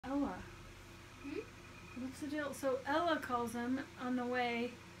what's the deal? So Ella calls him on the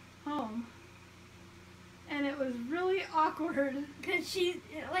way home, and it was really awkward. Cause she,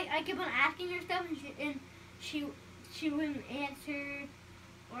 like, I kept on asking her stuff, and she wouldn't answer,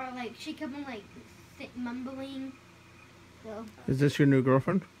 or like she kept on like mumbling. So. Is this your new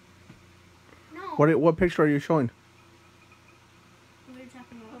girlfriend? No. What picture are you showing? What are you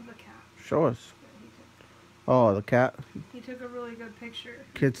talking about? Of the cat. Show us. that he took. Oh, the cat. He took a really good picture.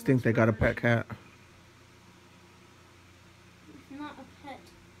 Kids think they got a pet cat. It's not a pet.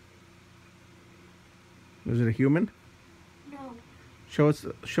 Is it a human? No. Show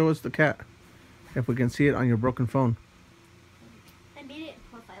us the cat. If we can see it on your broken phone. I made it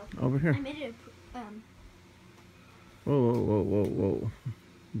a profile. Over here. I made it Whoa.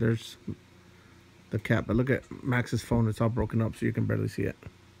 There's the cat, but look at Max's phone. It's all broken up, so you can barely see it.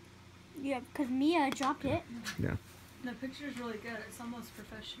 Yeah, because Mia dropped it. Yeah. The picture's really good. It's almost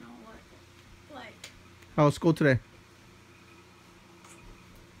professional. Like. How was school today?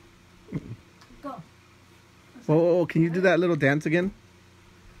 Go. Whoa, can you do that little dance again?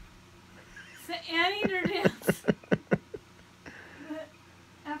 It's the anteater dance. The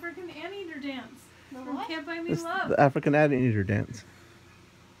African anteater dance. From what? Can't Buy Me It's Love. the African Anteater dance.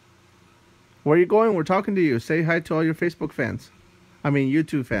 Where are you going? We're talking to you. Say hi to all your Facebook fans. I mean,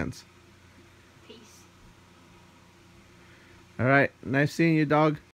 YouTube fans. Peace. All right. Nice seeing you, dog.